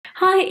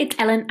Hi, it's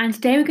Ellen, and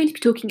today we're going to be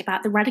talking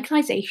about the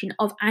radicalisation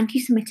of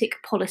anti-Semitic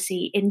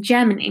policy in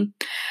Germany,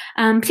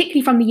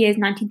 particularly from the years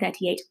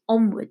 1938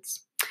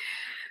 onwards.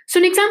 So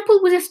an example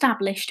was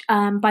established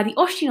by the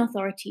Austrian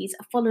authorities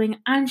following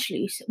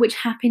Anschluss, which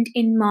happened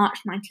in March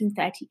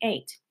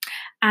 1938.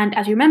 And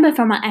as you remember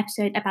from our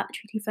episode about the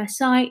Treaty of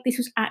Versailles, this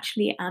was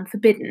actually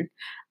forbidden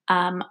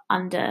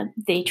under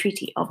the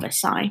Treaty of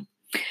Versailles.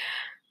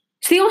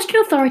 So the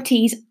Austrian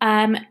authorities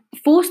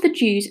forced the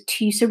Jews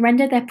to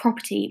surrender their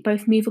property,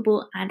 both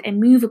movable and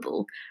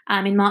immovable,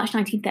 in March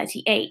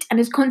 1938, and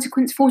as a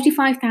consequence,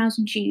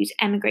 45,000 Jews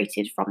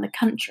emigrated from the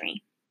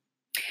country.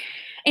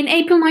 In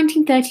April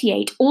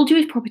 1938, all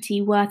Jewish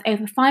property worth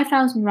over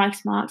 5,000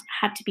 Reichsmarks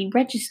had to be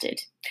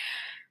registered.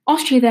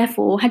 Austria,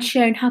 therefore, had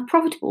shown how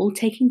profitable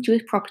taking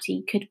Jewish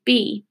property could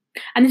be,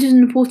 and this was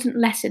an important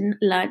lesson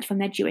learnt from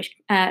their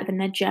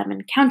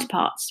German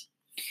counterparts.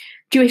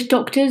 Jewish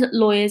doctors,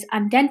 lawyers,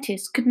 and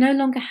dentists could no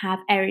longer have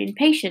Aryan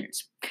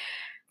patients.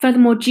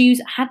 Furthermore, Jews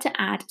had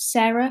to add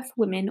Sarah for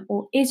women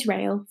or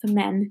Israel for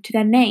men to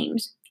their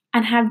names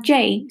and have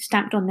J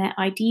stamped on their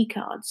ID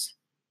cards.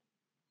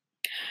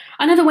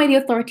 Another way the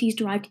authorities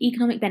derived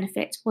economic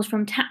benefits was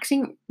from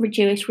taxing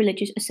Jewish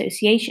religious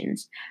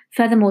associations.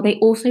 Furthermore, they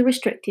also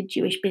restricted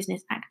Jewish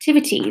business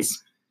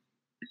activities.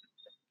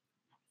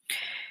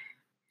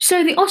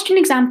 So the Austrian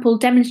example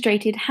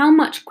demonstrated how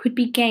much could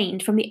be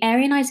gained from the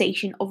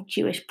Aryanization of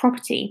Jewish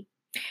property.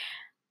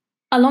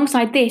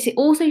 Alongside this, it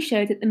also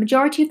showed that the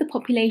majority of the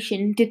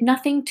population did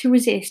nothing to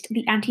resist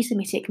the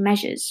anti-Semitic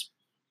measures.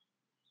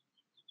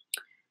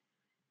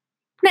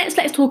 Next,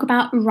 let's talk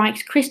about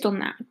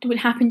Reichskristallnacht, which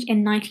happened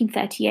in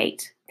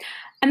 1938.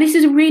 And this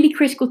is a really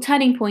critical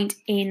turning point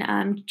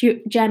in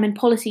German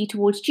policy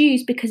towards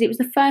Jews because it was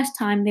the first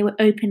time they were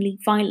openly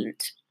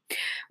violent,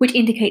 which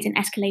indicates an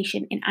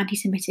escalation in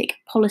anti-Semitic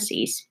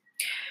policies.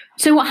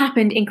 So what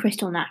happened in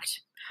Kristallnacht?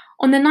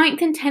 On the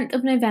 9th and 10th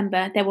of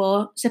November, there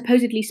were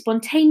supposedly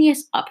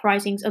spontaneous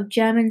uprisings of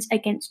Germans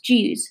against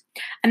Jews,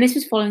 and this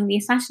was following the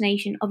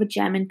assassination of a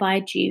German by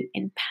a Jew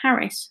in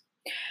Paris.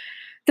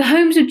 The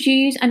homes of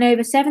Jews and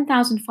over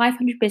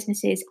 7,500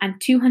 businesses and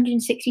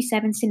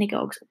 267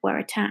 synagogues were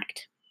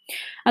attacked.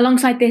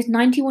 Alongside this,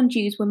 91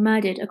 Jews were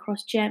murdered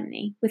across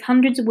Germany, with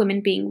hundreds of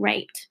women being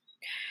raped.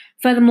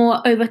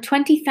 Furthermore, over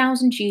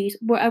 20,000 Jews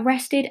were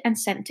arrested and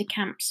sent to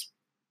camps.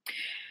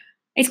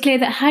 It's clear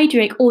that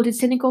Heydrich ordered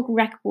synagogue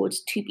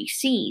records to be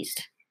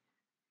seized.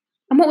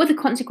 And what were the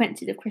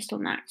consequences of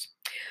Kristallnacht?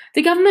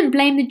 The government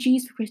blamed the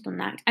Jews for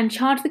Kristallnacht and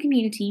charged the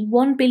community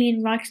 1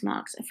 billion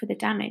Reichsmarks for the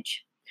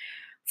damage.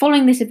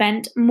 Following this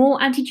event,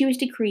 more anti-Jewish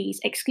decrees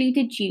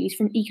excluded Jews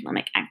from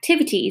economic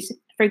activities,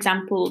 for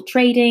example,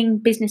 trading,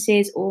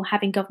 businesses, or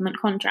having government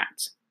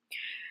contracts.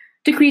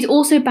 Decrees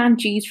also banned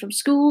Jews from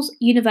schools,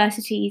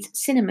 universities,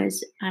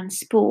 cinemas, and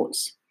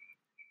sports.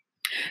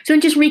 So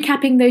in just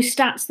recapping those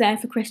stats there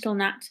for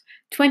Kristallnacht,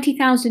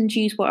 20,000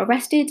 Jews were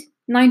arrested,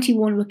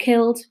 91 were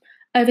killed,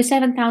 over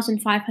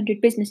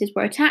 7,500 businesses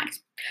were attacked,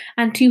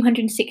 and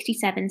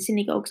 267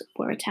 synagogues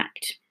were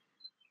attacked.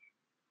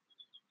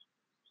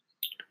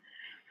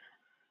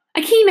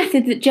 A key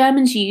method that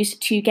Germans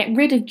used to get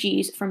rid of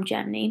Jews from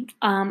Germany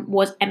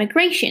was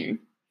emigration.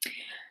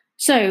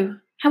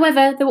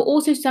 However, there were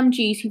also some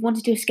Jews who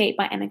wanted to escape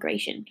by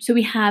emigration. So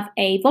we have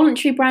a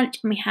voluntary branch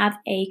and we have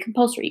a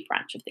compulsory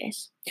branch of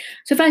this.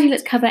 So firstly,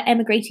 let's cover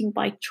emigrating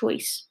by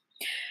choice.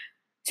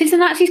 Since the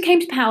Nazis came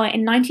to power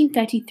in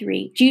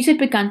 1933, Jews had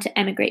begun to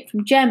emigrate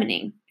from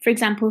Germany. For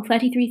example,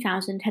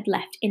 33,000 had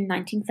left in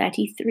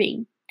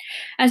 1933.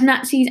 As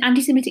Nazis'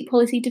 anti-Semitic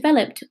policy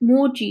developed,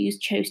 more Jews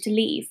chose to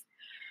leave.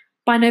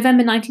 By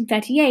November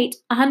 1938,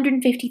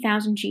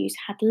 150,000 Jews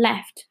had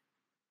left.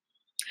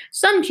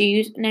 Some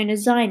Jews, known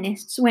as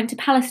Zionists, went to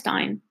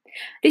Palestine.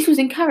 This was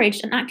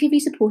encouraged and actively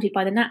supported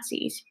by the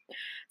Nazis.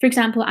 For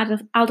example,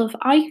 Adolf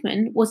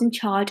Eichmann was in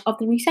charge of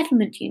the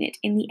resettlement unit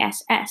in the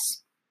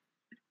SS.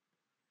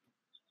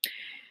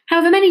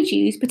 However, many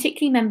Jews,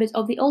 particularly members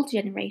of the older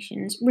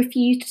generations,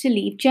 refused to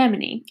leave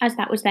Germany, as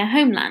that was their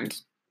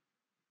homeland.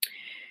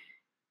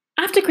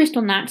 After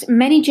Kristallnacht,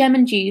 many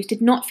German Jews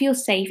did not feel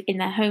safe in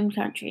their home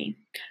country,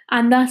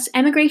 and thus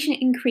emigration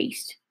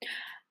increased.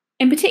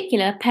 In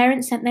particular,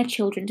 parents sent their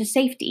children to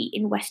safety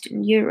in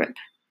Western Europe.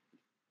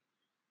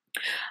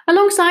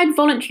 Alongside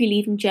voluntary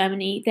leaving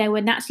Germany, there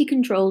were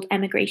Nazi-controlled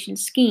emigration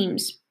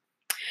schemes.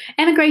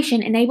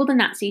 Emigration enabled the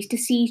Nazis to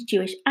seize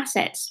Jewish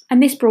assets,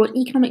 and this brought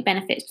economic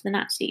benefits to the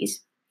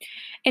Nazis.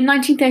 In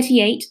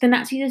 1938, the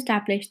Nazis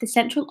established the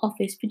Central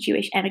Office for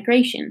Jewish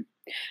Emigration,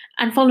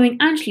 and following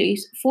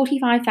Anschluss,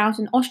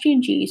 45,000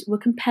 Austrian Jews were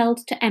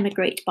compelled to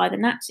emigrate by the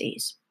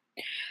Nazis.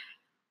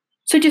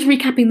 So just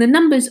recapping the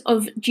numbers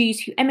of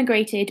Jews who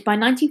emigrated, by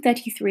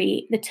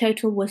 1933, the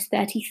total was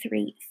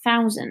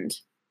 33,000.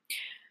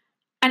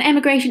 And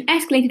emigration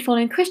escalated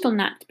following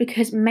Kristallnacht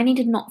because many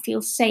did not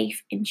feel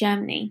safe in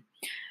Germany.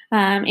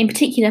 In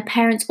particular,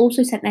 parents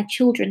also sent their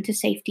children to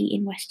safety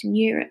in Western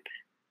Europe.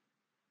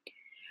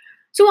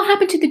 So what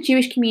happened to the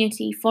Jewish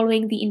community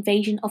following the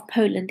invasion of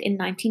Poland in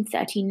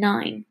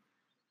 1939?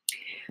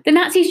 The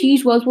Nazis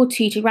used World War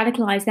II to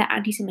radicalise their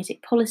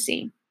anti-Semitic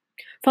policy.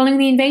 Following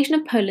the invasion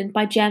of Poland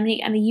by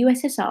Germany and the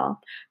USSR,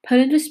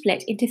 Poland was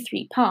split into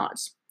three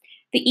parts.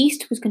 The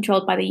east was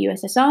controlled by the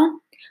USSR,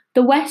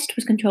 the west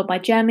was controlled by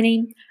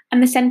Germany,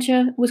 and the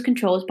centre was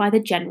controlled by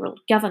the general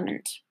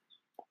government.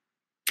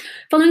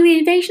 Following the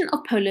invasion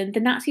of Poland, the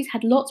Nazis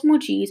had lots more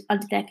Jews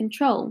under their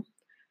control.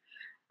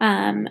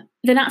 The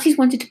Nazis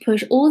wanted to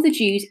push all of the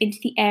Jews into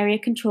the area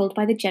controlled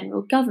by the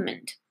general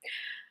government.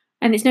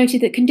 And it's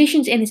noted that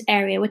conditions in this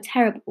area were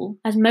terrible,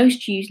 as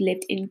most Jews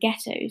lived in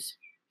ghettos.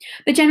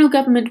 The general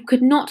government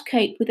could not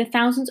cope with the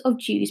thousands of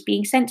Jews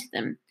being sent to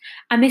them,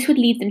 and this would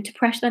lead them to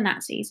pressure the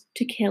Nazis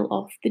to kill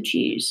off the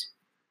Jews.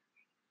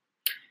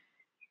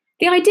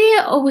 The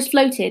idea was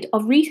floated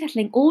of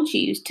resettling all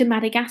Jews to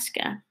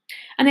Madagascar,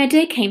 and the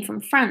idea came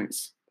from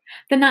France.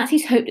 The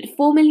Nazis hoped that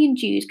 4 million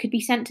Jews could be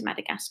sent to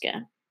Madagascar,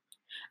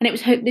 and it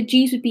was hoped that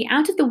Jews would be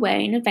out of the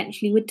way and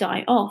eventually would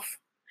die off.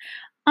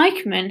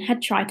 Eichmann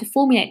had tried to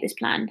formulate this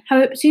plan,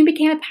 however, it soon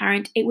became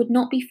apparent it would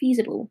not be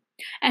feasible,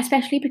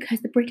 especially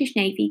because the British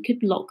Navy could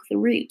block the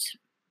route.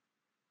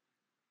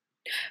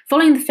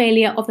 Following the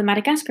failure of the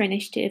Madagascar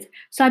initiative,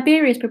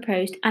 Siberia is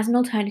proposed as an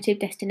alternative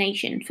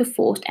destination for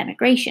forced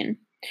emigration.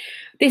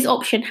 This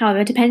option,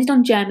 however, depended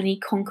on Germany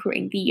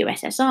conquering the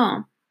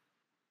USSR.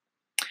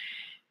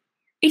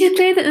 It is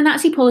clear that the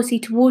Nazi policy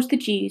towards the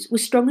Jews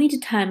was strongly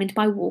determined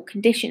by war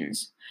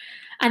conditions,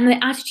 and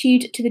the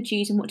attitude to the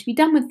Jews and what to be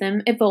done with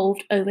them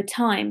evolved over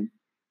time.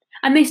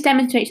 And this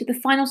demonstrates that the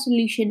final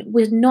solution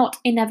was not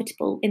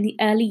inevitable in the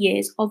early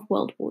years of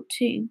World War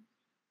II.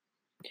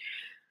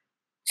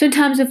 So in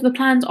terms of the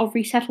plans of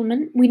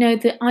resettlement, we know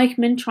that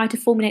Eichmann tried to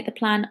formulate the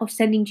plan of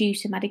sending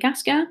Jews to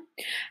Madagascar.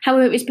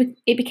 However,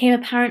 it became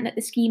apparent that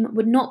the scheme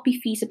would not be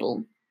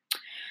feasible.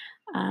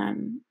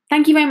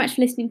 Thank you very much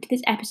for listening to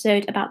this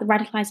episode about the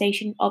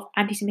radicalisation of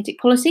anti-Semitic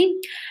policy.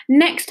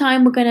 Next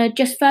time, we're going to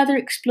just further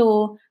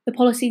explore the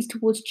policies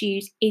towards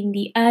Jews in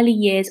the early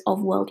years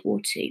of World War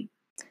II.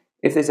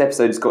 If this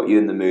episode has got you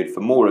in the mood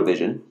for more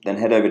revision, then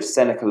head over to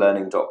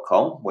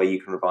senecalearning.com, where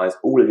you can revise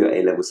all of your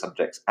A-level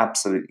subjects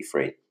absolutely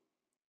free.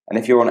 And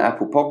if you're on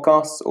Apple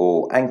Podcasts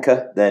or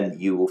Anchor, then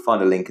you will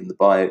find a link in the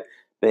bio.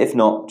 But if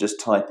not, just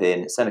type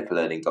in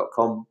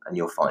senecalearning.com and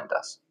you'll find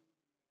us.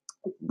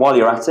 While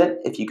you're at it,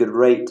 if you could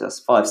rate us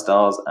 5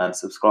 stars and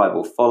subscribe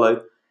or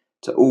follow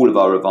to all of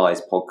our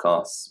revised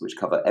podcasts, which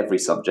cover every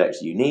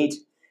subject you need,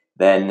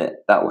 then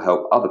that will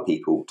help other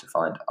people to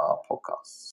find our podcasts.